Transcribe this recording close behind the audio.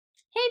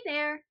Hey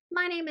there,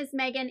 my name is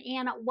Megan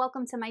and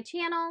welcome to my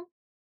channel.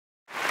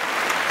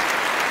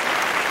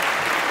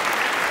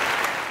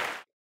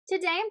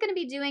 Today I'm going to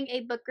be doing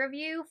a book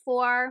review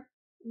for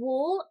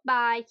Wool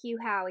by Hugh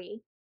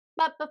Howey.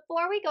 But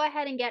before we go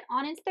ahead and get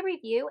on into the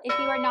review, if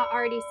you are not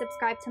already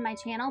subscribed to my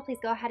channel, please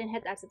go ahead and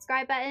hit that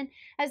subscribe button,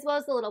 as well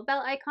as the little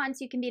bell icon so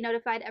you can be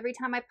notified every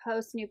time I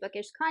post new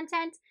bookish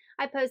content.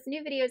 I post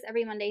new videos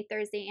every Monday,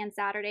 Thursday, and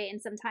Saturday,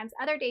 and sometimes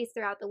other days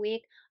throughout the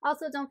week.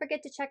 Also, don't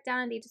forget to check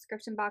down in the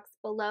description box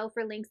below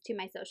for links to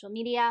my social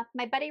media,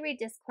 my Buddy Read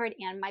Discord,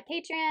 and my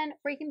Patreon,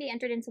 where you can be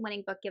entered into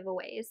winning book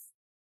giveaways.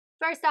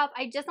 First off,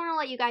 I just want to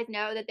let you guys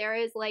know that there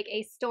is like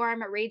a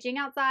storm raging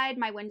outside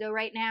my window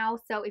right now.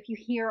 So if you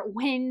hear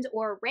wind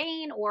or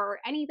rain or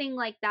anything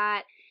like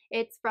that,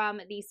 it's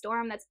from the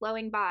storm that's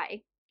blowing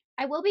by.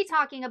 I will be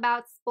talking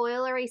about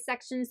spoilery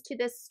sections to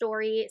this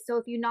story. So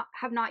if you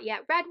have not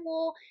yet read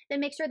Wool, then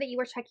make sure that you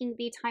are checking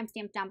the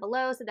timestamp down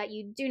below so that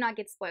you do not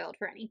get spoiled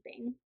for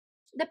anything.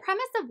 The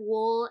premise of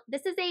Wool,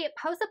 this is a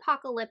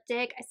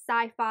post-apocalyptic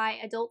sci-fi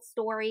adult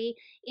story,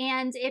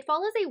 and it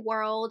follows a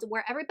world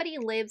where everybody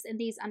lives in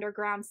these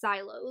underground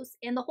silos.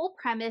 And the whole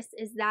premise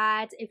is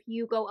that if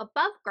you go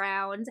above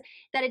ground,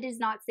 that it is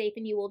not safe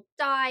and you will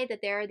die, that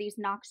there are these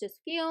noxious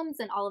fumes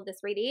and all of this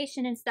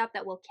radiation and stuff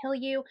that will kill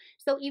you.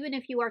 So even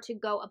if you are to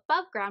go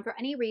above ground for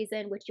any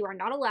reason, which you are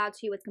not allowed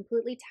to, it's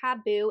completely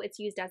taboo, it's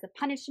used as a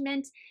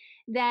punishment,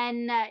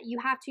 then you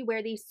have to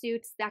wear these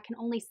suits that can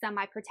only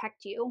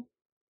semi-protect you.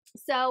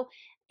 So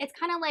it's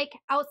kind of like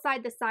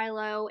outside the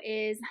silo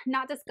is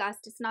not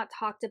discussed, it's not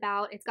talked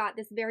about, it's got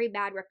this very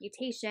bad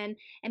reputation,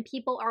 and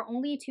people are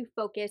only to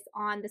focus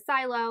on the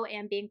silo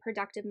and being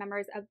productive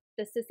members of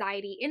the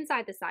society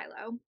inside the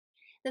silo.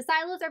 The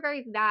silos are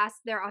very vast,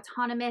 they're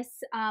autonomous,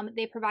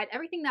 they provide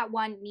everything that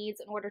one needs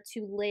in order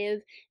to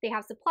live. They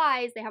have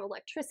supplies, they have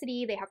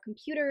electricity, they have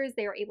computers,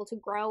 they are able to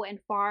grow and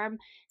farm.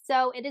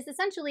 So it is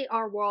essentially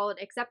our world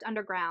except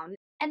underground.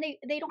 And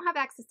they don't have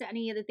access to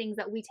any of the things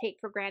that we take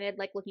for granted,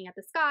 like looking at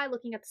the sky,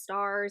 looking at the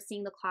stars,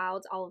 seeing the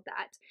clouds, all of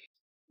that.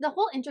 The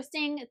whole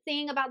interesting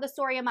thing about the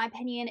story, in my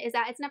opinion, is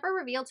that it's never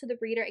revealed to the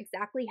reader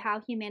exactly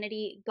how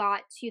humanity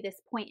got to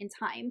this point in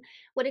time.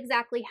 What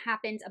exactly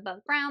happened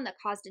above ground that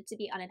caused it to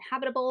be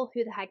uninhabitable?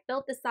 Who the heck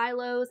built the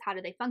silos? How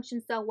do they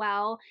function so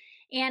well?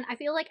 And I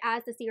feel like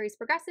as the series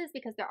progresses,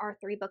 because there are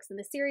 3 books in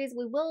the series,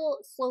 we will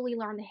slowly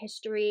learn the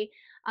history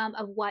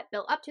of what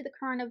built up to the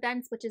current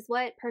events, which is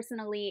what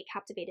personally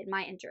captivated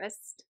my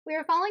interest. We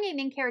are following a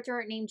main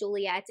character named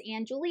Juliet,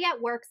 and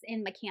Juliet works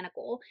in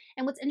mechanical.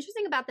 And what's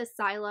interesting about this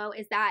silo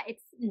is that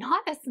it's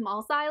not a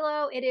small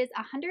silo, it is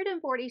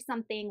 140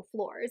 something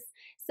floors.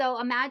 So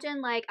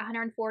imagine like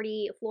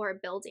 140 floor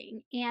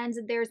building, and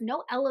there's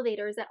no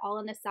elevators at all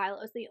in the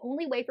silos. The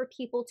only way for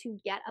people to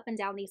get up and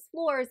down these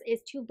floors is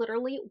to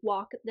literally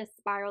walk this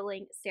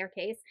spiraling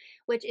staircase,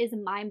 which is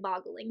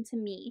mind-boggling to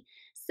me.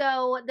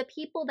 So the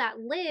people that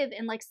live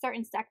in like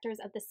certain sectors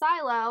of the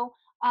silo,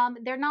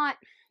 they're not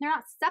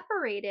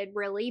separated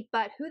really,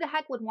 but who the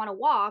heck would want to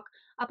walk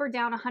up or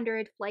down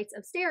 100 flights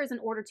of stairs in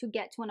order to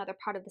get to another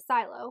part of the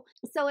silo?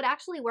 So it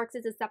actually works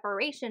as a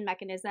separation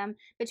mechanism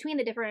between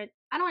the different,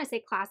 I don't want to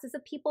say classes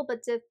of people,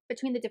 but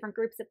between the different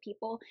groups of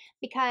people.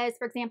 Because,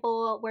 for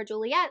example, where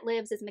Juliet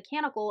lives is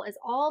mechanical, is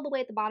all the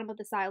way at the bottom of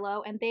the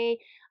silo, and they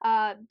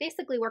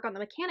basically work on the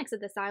mechanics of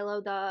the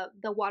silo,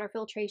 the water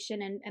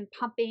filtration and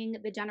pumping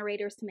the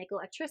generators to make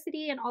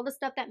electricity and all the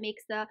stuff that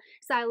makes the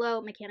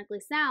silo mechanically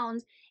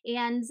sound.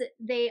 And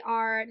they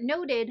are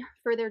noted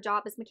for their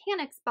job as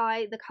mechanics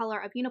by the color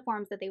of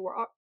uniforms that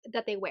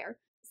they wear.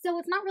 So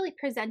it's not really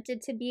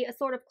presented to be a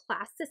sort of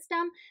class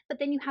system, but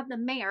then you have the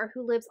mayor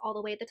who lives all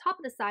the way at the top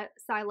of the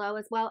silo,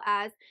 as well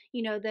as,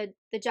 you know, the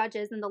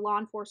judges and the law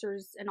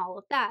enforcers and all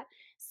of that.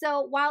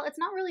 So while it's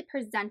not really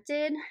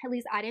presented, at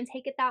least I didn't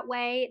take it that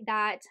way,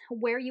 that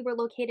where you were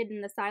located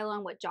in the silo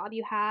and what job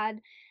you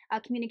had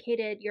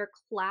communicated your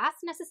class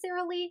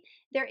necessarily,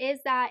 there is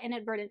that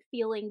inadvertent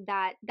feeling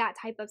that that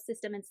type of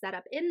system and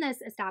setup in this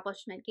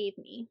establishment gave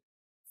me.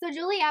 So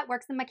Juliet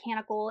works in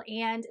mechanical,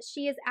 and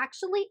she is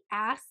actually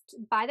asked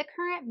by the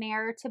current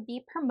mayor to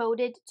be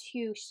promoted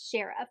to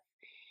sheriff.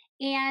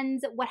 And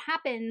what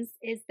happens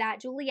is that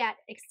Juliet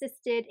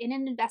assisted in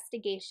an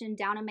investigation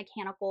down in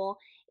mechanical,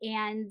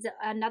 and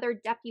another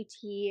deputy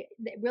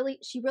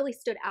she really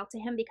stood out to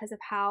him because of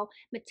how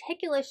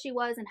meticulous she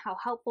was and how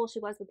helpful she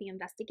was with the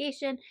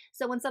investigation.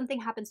 So when something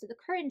happens to the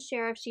current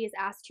sheriff, she is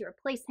asked to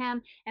replace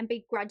him, and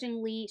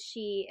begrudgingly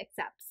she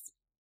accepts.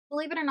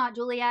 Believe it or not,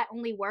 Juliet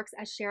only works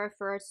as sheriff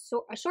for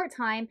a short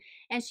time,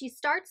 and she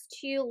starts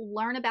to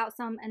learn about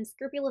some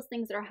unscrupulous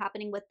things that are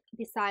happening with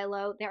the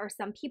silo. There are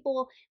some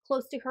people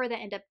close to her that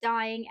end up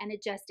dying, and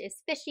it just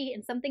is fishy,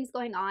 and something's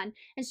going on.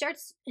 And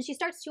she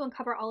starts to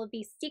uncover all of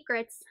these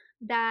secrets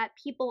that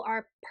people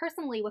are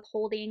personally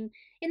withholding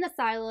in the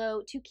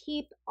silo to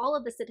keep all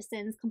of the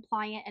citizens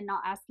compliant and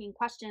not asking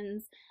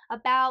questions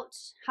about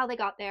how they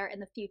got there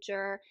in the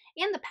future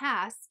and the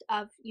past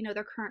of, you know,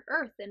 their current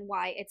Earth and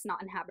why it's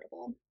not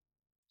inhabitable.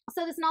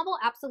 So this novel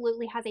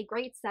absolutely has a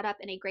great setup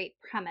and a great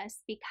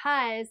premise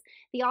because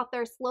the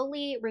author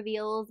slowly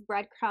reveals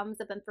breadcrumbs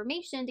of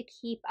information to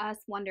keep us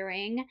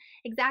wondering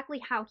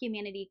exactly how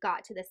humanity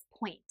got to this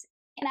point.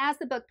 And as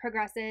the book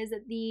progresses,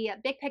 the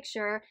big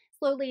picture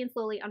slowly and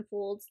slowly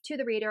unfolds to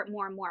the reader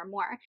more and more and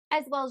more,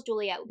 as well as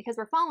Juliet, because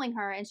we're following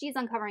her and she's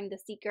uncovering the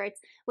secrets,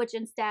 which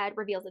instead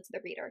reveals it to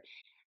the reader.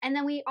 And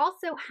then we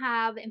also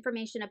have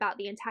information about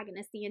the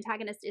antagonist. The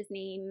antagonist, his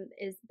name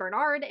is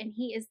Bernard, and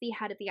he is the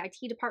head of the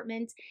IT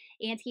department.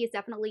 And he is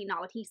definitely not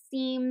what he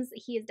seems.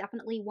 He is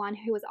definitely one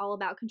who is all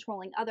about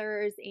controlling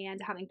others and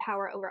having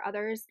power over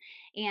others.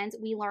 And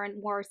we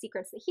learn more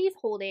secrets that he's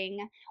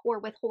holding or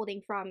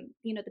withholding from,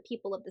 the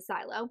people of the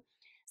silo.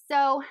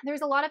 So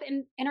there's a lot of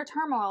inner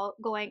turmoil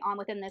going on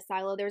within this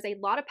silo. There's a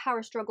lot of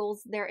power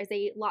struggles. There is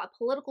a lot of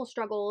political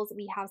struggles.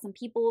 We have some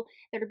people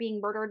that are being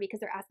murdered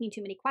because they're asking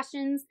too many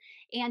questions.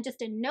 And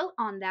just a note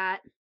on that,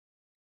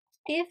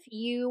 if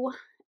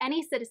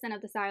any citizen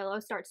of the silo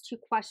starts to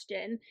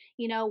question,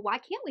 why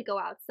can't we go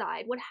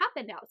outside? What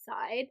happened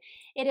outside?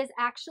 It is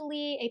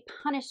actually a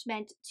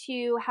punishment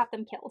to have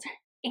them killed.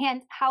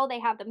 And how they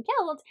have them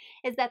killed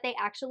is that they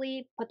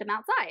actually put them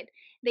outside.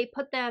 They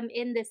put them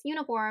in this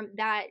uniform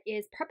that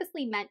is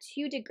purposely meant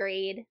to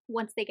degrade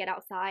once they get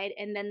outside,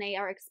 and then they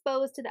are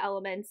exposed to the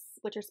elements,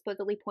 which are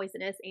supposedly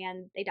poisonous,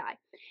 and they die.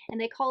 And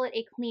they call it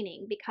a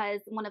cleaning because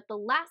one of the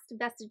last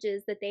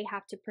vestiges that they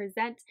have to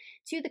present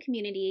to the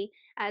community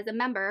as a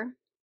member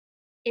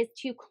is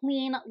to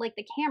clean like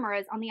the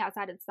cameras on the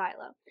outside of the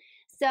silo.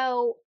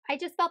 So I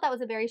just felt that was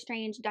a very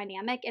strange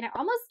dynamic, and it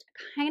almost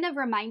kind of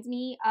reminds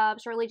me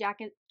of Shirley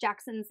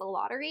Jackson's The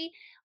Lottery.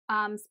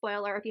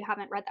 Spoiler if you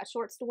haven't read that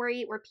short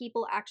story, where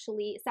people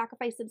actually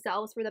sacrifice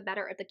themselves for the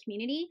better of the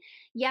community.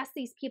 Yes,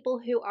 these people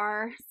who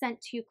are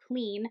sent to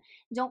clean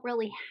don't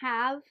really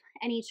have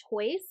any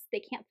choice.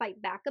 They can't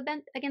fight back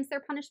against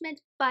their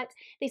punishment, but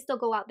they still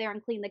go out there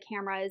and clean the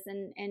cameras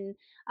and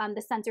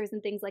the sensors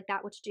and things like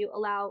that, which do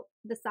allow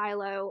the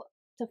silo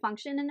to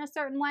function in a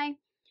certain way.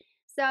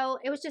 So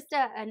it was just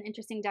an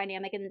interesting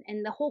dynamic,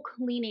 and the whole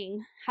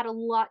cleaning had a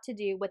lot to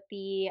do with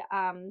the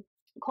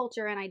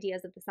culture and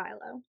ideas of the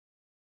silo.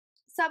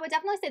 So I would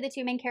definitely say the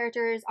two main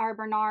characters are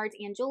Bernard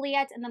and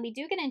Juliet, and then we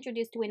do get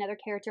introduced to another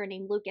character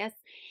named Lucas.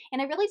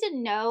 And I really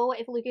didn't know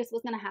if Lucas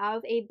was going to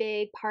have a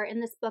big part in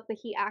this book, but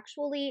he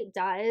actually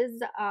does.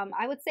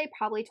 I would say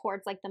probably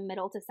towards like the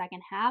middle to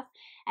second half.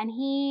 And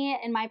he,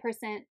 in my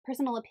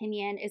personal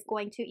opinion, is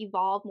going to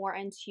evolve more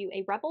into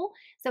a rebel.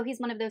 So he's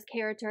one of those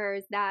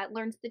characters that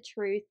learns the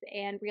truth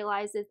and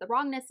realizes the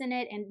wrongness in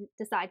it and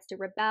decides to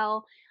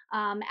rebel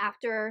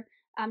after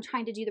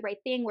trying to do the right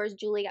thing, whereas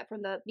Juliet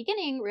from the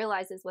beginning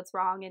realizes what's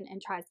wrong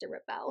and tries to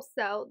rebel.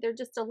 So they're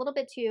just a little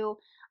bit two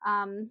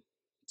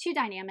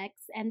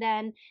dynamics. And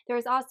then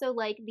there's also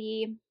like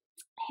the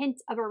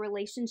hint of a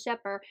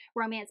relationship or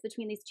romance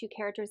between these two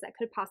characters that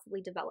could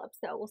possibly develop.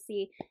 So we'll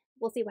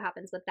see what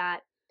happens with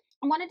that.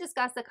 I want to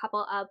discuss a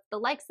couple of the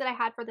likes that I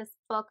had for this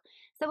book.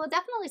 So we'll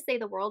definitely say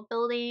the world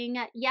building.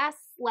 Yes,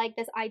 like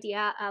this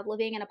idea of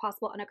living in a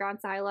possible underground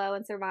silo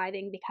and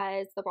surviving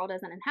because the world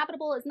isn't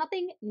inhabitable is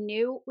nothing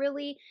new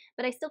really,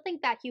 but I still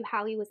think that Hugh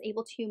Howey was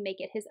able to make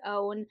it his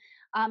own.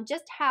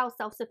 Just how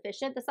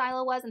self-sufficient the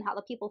silo was and how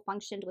the people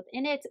functioned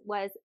within it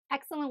was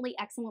excellently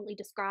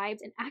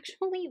described and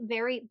actually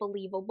very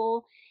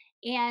believable.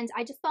 And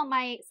I just felt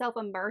myself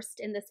immersed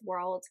in this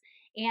world.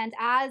 And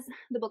as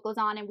the book goes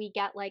on and we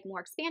get like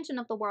more expansion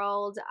of the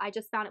world, I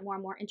just found it more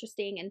and more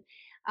interesting.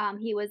 And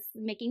he was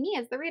making me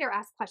as the reader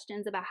ask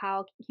questions about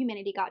how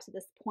humanity got to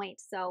this point.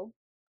 So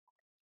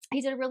he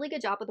did a really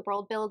good job with the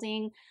world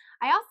building.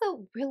 I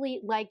also really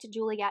liked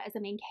Juliet as a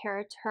main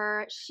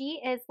character.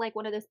 She is like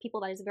one of those people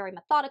that is very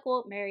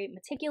methodical, very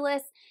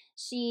meticulous.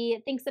 She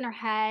thinks in her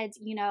head,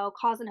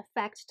 cause and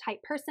effect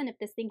type person. If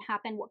this thing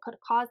happened, what could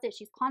have caused it?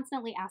 She's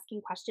constantly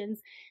asking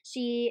questions.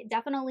 She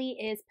definitely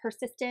is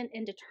persistent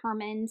and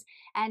determined.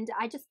 And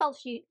I just felt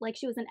she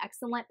was an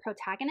excellent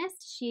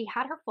protagonist. She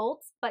had her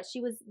faults, but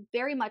she was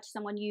very much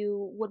someone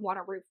you would want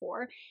to root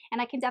for.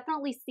 And I can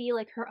definitely see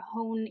like her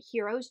own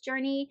hero's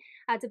journey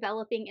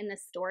developing in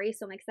this story.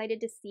 So I'm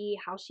excited to see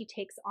how she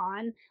takes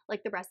on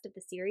like the rest of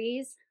the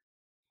series.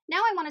 Now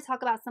I want to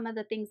talk about some of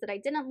the things that I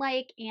didn't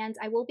like, and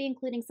I will be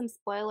including some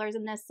spoilers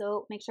in this,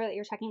 so make sure that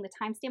you're checking the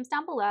timestamps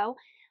down below.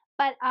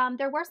 But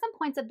there were some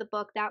points of the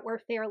book that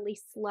were fairly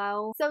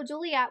slow. So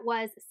Juliet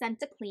was sent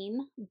to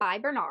clean by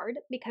Bernard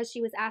because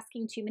she was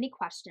asking too many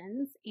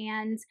questions,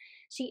 and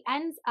she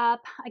ends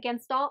up,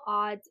 against all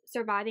odds,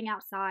 surviving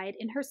outside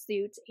in her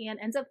suit and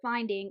ends up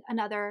finding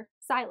another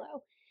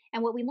silo.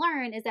 And what we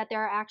learn is that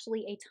there are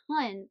actually a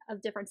ton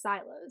of different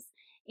silos,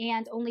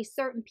 and only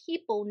certain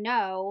people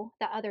know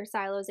that other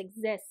silos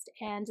exist,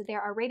 and there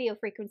are radio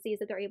frequencies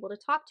that they're able to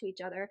talk to each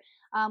other,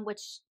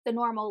 which the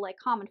normal, like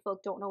common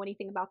folk don't know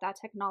anything about that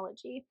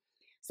technology.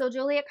 So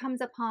Juliet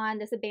comes upon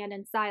this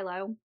abandoned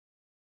silo,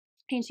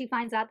 and she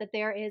finds out that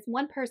there is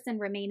one person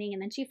remaining,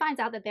 and then she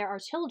finds out that there are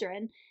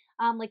children,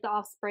 like the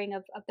offspring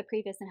of the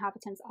previous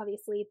inhabitants,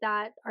 obviously,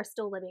 that are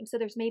still living. So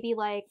there's maybe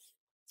like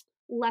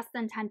less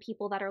than 10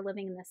 people that are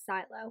living in this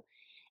silo.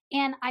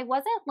 And I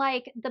wasn't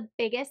like the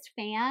biggest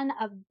fan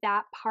of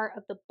that part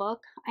of the book.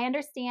 I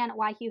understand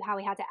why Hugh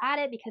Howey had to add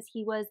it because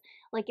he was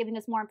like giving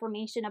us more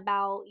information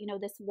about,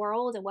 this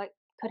world and what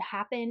could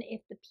happen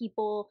if the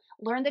people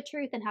learn the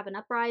truth and have an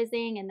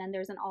uprising and then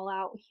there's an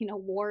all-out,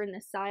 war in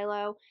the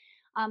silo.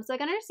 So I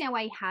can understand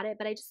why he had it,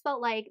 but I just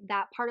felt like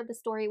that part of the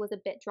story was a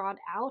bit drawn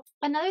out.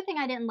 Another thing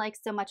I didn't like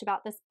so much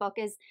about this book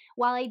is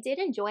while I did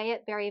enjoy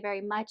it very,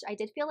 very much, I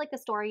did feel like the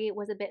story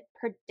was a bit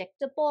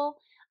predictable.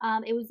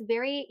 It was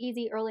very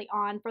easy early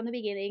on from the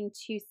beginning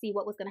to see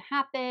what was going to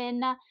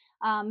happen,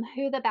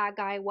 who the bad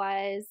guy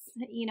was.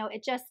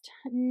 It just,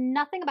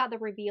 nothing about the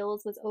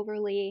reveals was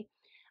overly,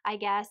 I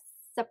guess,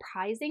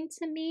 surprising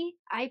to me.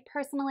 I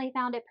personally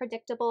found it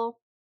predictable,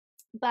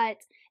 but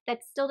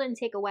that still didn't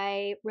take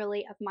away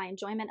really of my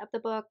enjoyment of the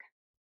book.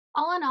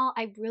 All in all,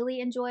 I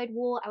really enjoyed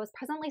Wool. I was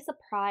pleasantly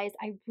surprised.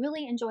 I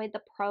really enjoyed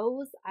the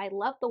prose. I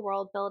love the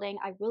world building.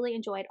 I really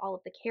enjoyed all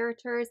of the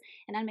characters,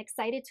 and I'm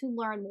excited to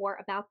learn more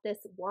about this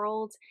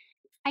world.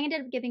 I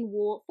ended up giving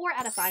Wool 4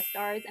 out of 5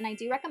 stars, and I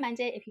do recommend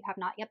it if you have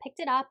not yet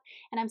picked it up.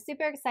 And I'm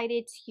super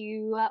excited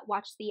to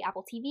watch the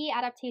Apple TV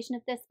adaptation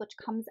of this, which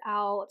comes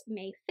out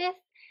May 5th.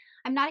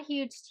 I'm not a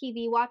huge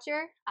TV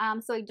watcher,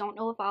 so I don't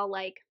know if I'll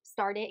like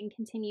start it and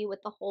continue with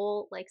the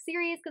whole like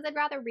series because I'd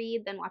rather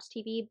read than watch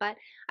TV. But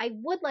I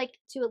would like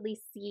to at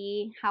least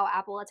see how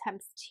Apple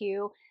attempts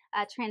to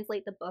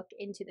translate the book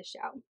into the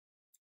show.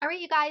 All right,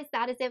 you guys,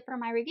 that is it for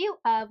my review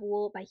of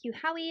Wool by Hugh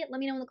Howey. Let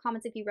me know in the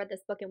comments if you read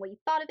this book and what you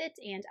thought of it,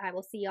 and I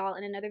will see y'all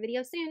in another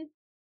video soon.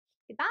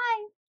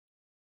 Goodbye.